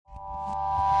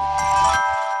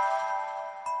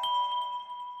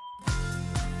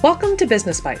Welcome to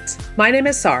Business Bites. My name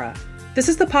is Sarah. This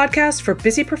is the podcast for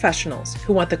busy professionals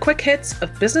who want the quick hits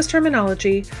of business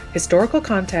terminology, historical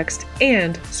context,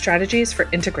 and strategies for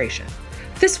integration.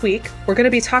 This week, we're going to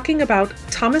be talking about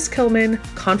Thomas Kilmann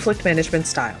conflict management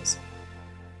styles.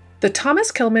 The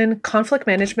Thomas Kilmann conflict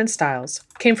management styles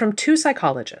came from two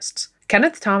psychologists,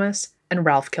 Kenneth Thomas and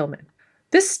Ralph Kilmann.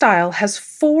 This style has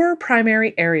four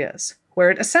primary areas where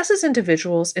it assesses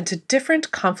individuals into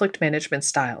different conflict management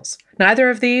styles. Neither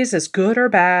of these is good or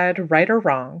bad, right or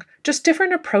wrong, just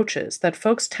different approaches that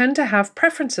folks tend to have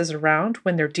preferences around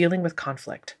when they're dealing with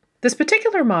conflict. This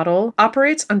particular model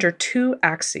operates under two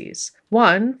axes.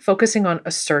 One, focusing on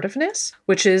assertiveness,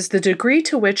 which is the degree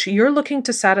to which you're looking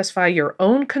to satisfy your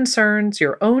own concerns,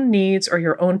 your own needs, or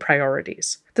your own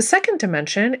priorities. The second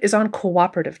dimension is on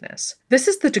cooperativeness. This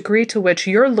is the degree to which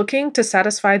you're looking to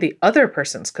satisfy the other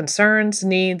person's concerns,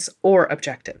 needs, or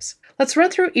objectives. Let's run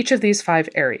through each of these five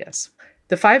areas.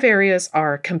 The five areas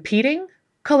are competing,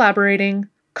 collaborating,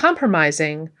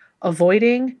 compromising,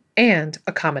 avoiding, and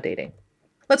accommodating.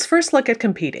 Let's first look at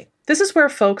competing. This is where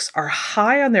folks are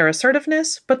high on their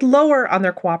assertiveness, but lower on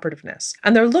their cooperativeness.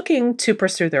 And they're looking to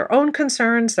pursue their own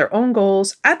concerns, their own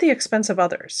goals, at the expense of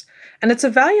others. And it's a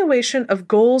valuation of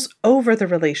goals over the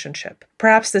relationship.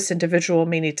 Perhaps this individual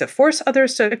may need to force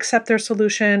others to accept their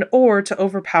solution or to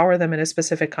overpower them in a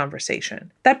specific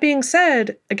conversation. That being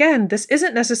said, again, this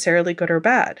isn't necessarily good or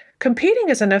bad. Competing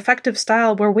is an effective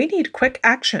style where we need quick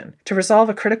action to resolve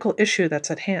a critical issue that's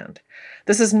at hand.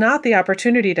 This is not the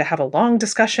opportunity to have a long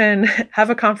discussion, have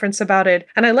a conference about it,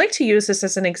 and I like to use this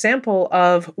as an example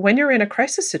of when you're in a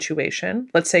crisis situation,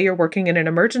 let's say you're working in an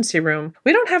emergency room,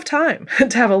 we don't have time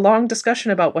to have a long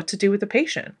discussion about what to do with the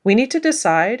patient. We need to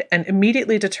decide and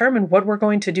immediately determine what we're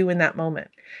going to do in that moment.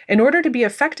 In order to be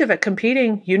effective at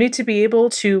competing, you need to be able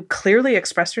to clearly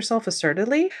express yourself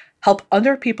assertively, help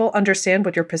other people understand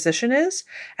what your position is,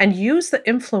 and use the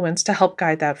influence to help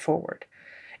guide that forward.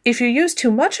 If you use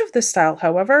too much of this style,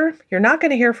 however, you're not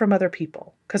going to hear from other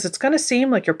people because it's going to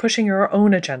seem like you're pushing your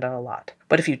own agenda a lot.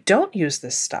 But if you don't use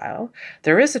this style,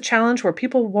 there is a challenge where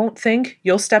people won't think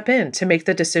you'll step in to make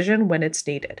the decision when it's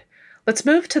needed. Let's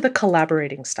move to the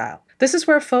collaborating style. This is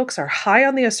where folks are high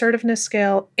on the assertiveness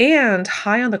scale and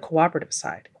high on the cooperative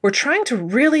side. We're trying to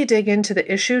really dig into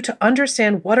the issue to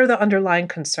understand what are the underlying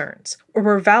concerns, where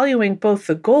we're valuing both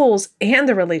the goals and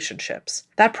the relationships.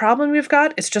 That problem we've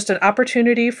got is just an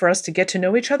opportunity for us to get to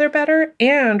know each other better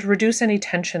and reduce any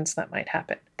tensions that might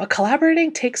happen. But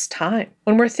collaborating takes time.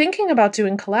 When we're thinking about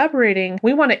doing collaborating,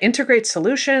 we want to integrate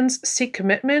solutions, seek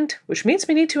commitment, which means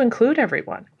we need to include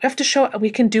everyone. We have to show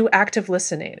we can do active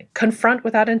listening, confront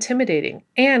without intimidating,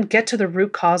 and get to the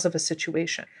root cause of a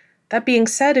situation. That being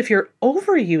said, if you're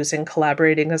overusing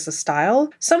collaborating as a style,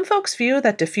 some folks view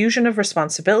that diffusion of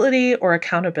responsibility or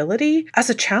accountability as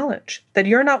a challenge, that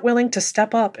you're not willing to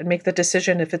step up and make the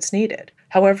decision if it's needed.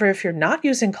 However, if you're not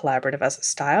using collaborative as a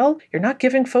style, you're not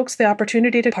giving folks the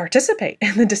opportunity to participate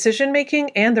in the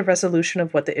decision-making and the resolution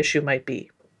of what the issue might be.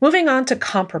 Moving on to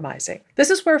compromising. This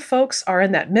is where folks are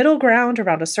in that middle ground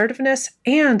around assertiveness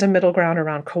and a middle ground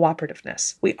around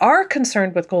cooperativeness. We are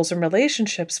concerned with goals and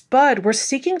relationships, but we're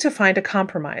seeking to find a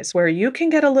compromise where you can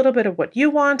get a little bit of what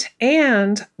you want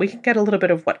and we can get a little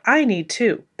bit of what I need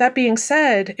too. That being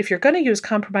said, if you're going to use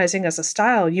compromising as a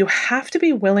style, you have to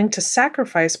be willing to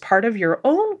sacrifice part of your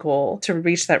own goal to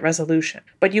reach that resolution.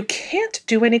 But you can't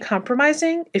do any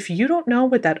compromising if you don't know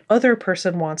what that other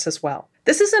person wants as well.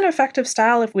 This is an effective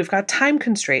style if we've got time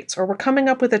constraints or we're coming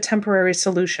up with a temporary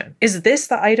solution. Is this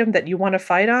the item that you want to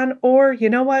fight on? Or, you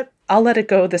know what? I'll let it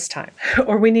go this time.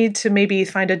 Or we need to maybe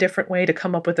find a different way to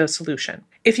come up with a solution.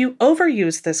 If you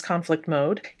overuse this conflict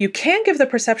mode, you can give the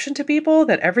perception to people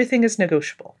that everything is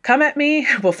negotiable. Come at me,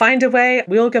 we'll find a way,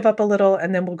 we'll give up a little,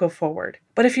 and then we'll go forward.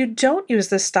 But if you don't use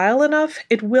this style enough,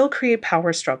 it will create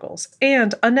power struggles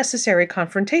and unnecessary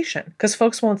confrontation because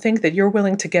folks won't think that you're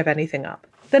willing to give anything up.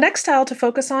 The next style to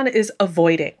focus on is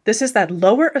avoiding. This is that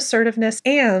lower assertiveness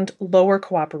and lower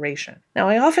cooperation. Now,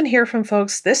 I often hear from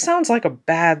folks, this sounds like a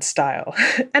bad style,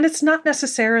 and it's not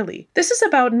necessarily. This is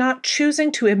about not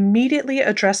choosing to immediately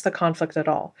address the conflict at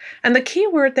all. And the key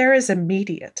word there is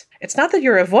immediate. It's not that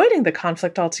you're avoiding the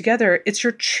conflict altogether, it's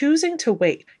you're choosing to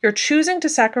wait. You're choosing to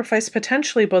sacrifice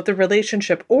potentially both the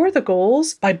relationship or the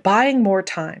goals by buying more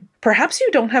time. Perhaps you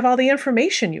don't have all the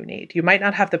information you need. You might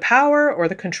not have the power or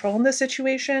the control in the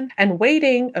situation, and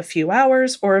waiting a few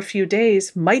hours or a few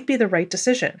days might be the right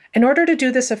decision. In order to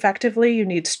do this effectively, you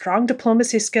need strong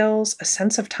diplomacy skills, a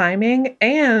sense of timing,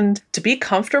 and to be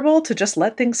comfortable to just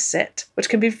let things sit, which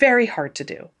can be very hard to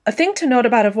do. A thing to note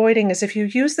about avoiding is if you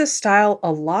use this style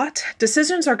a lot,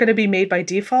 decisions are going to be made by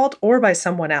default or by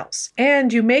someone else.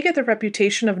 And you may get the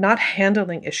reputation of not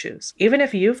handling issues. Even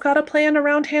if you've got a plan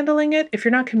around handling it, if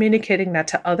you're not communicating that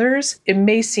to others, it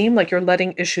may seem like you're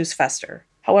letting issues fester.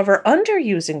 However,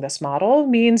 underusing this model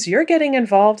means you're getting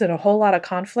involved in a whole lot of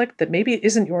conflict that maybe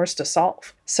isn't yours to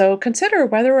solve. So consider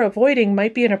whether avoiding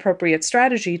might be an appropriate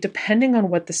strategy depending on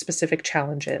what the specific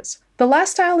challenge is. The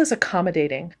last style is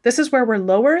accommodating. This is where we're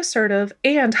lower assertive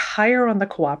and higher on the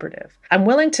cooperative. I'm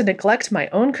willing to neglect my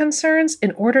own concerns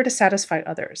in order to satisfy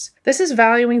others. This is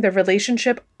valuing the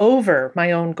relationship over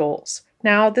my own goals.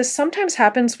 Now, this sometimes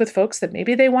happens with folks that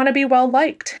maybe they want to be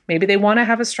well-liked. Maybe they want to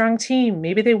have a strong team.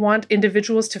 Maybe they want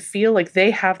individuals to feel like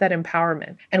they have that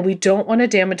empowerment. And we don't want to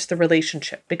damage the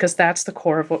relationship because that's the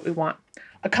core of what we want.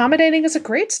 Accommodating is a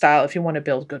great style if you want to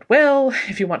build goodwill,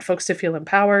 if you want folks to feel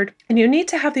empowered, and you need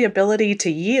to have the ability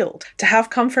to yield, to have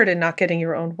comfort in not getting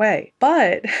your own way.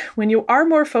 But when you are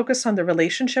more focused on the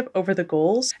relationship over the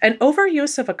goals, an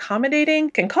overuse of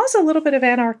accommodating can cause a little bit of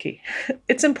anarchy.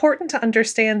 It's important to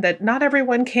understand that not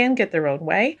everyone can get their own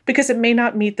way because it may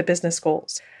not meet the business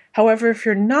goals. However, if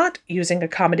you're not using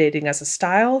accommodating as a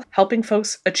style, helping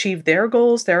folks achieve their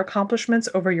goals, their accomplishments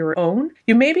over your own,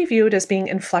 you may be viewed as being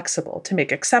inflexible to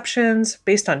make exceptions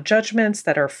based on judgments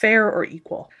that are fair or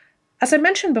equal. As I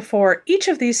mentioned before, each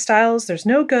of these styles, there's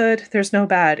no good, there's no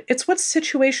bad. It's what's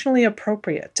situationally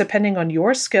appropriate, depending on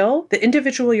your skill, the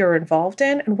individual you're involved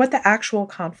in, and what the actual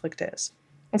conflict is.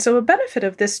 And so a benefit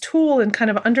of this tool and kind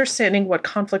of understanding what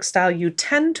conflict style you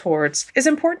tend towards is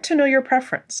important to know your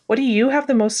preference. What do you have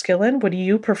the most skill in? What do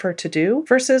you prefer to do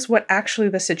versus what actually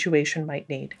the situation might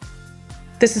need?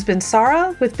 This has been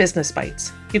Sarah with Business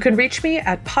Bites. You can reach me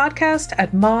at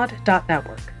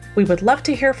podcast@mod.network. We would love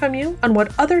to hear from you on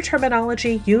what other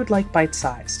terminology you'd like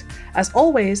bite-sized. As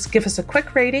always, give us a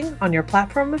quick rating on your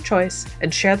platform of choice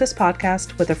and share this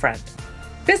podcast with a friend.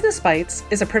 Business Bites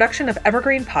is a production of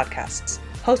Evergreen Podcasts,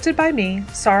 hosted by me,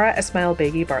 Sarah Esmail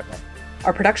Begi Bartlett.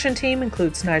 Our production team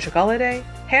includes Nigel Galladay,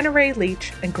 Hannah Ray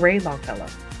Leach, and Gray Longfellow.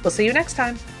 We'll see you next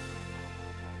time.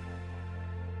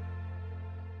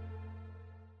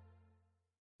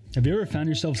 Have you ever found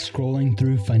yourself scrolling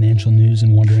through financial news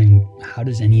and wondering, how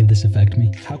does any of this affect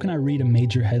me? How can I read a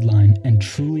major headline and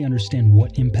truly understand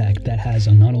what impact that has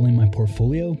on not only my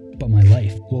portfolio, but my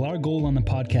life? Well, our goal on the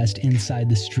podcast Inside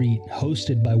the Street,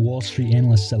 hosted by Wall Street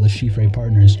analyst Sella Schifre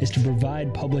Partners, is to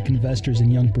provide public investors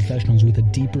and young professionals with a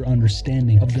deeper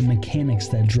understanding of the mechanics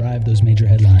that drive those major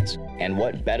headlines. And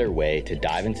what better way to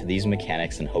dive into these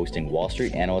mechanics than hosting Wall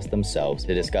Street analysts themselves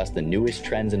to discuss the newest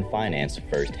trends in finance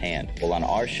firsthand? Well, on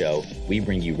our show, we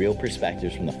bring you real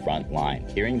perspectives from the front line.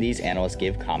 Hearing these analysts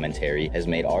give commentary has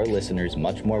made our listeners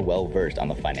much more well-versed on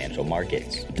the financial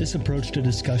markets. This approach to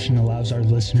discussion allows our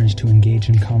listeners to engage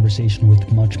in conversation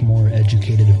with much more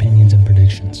educated opinions and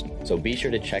predictions. So be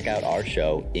sure to check out our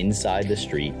show, Inside the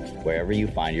Street, wherever you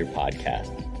find your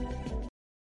podcasts.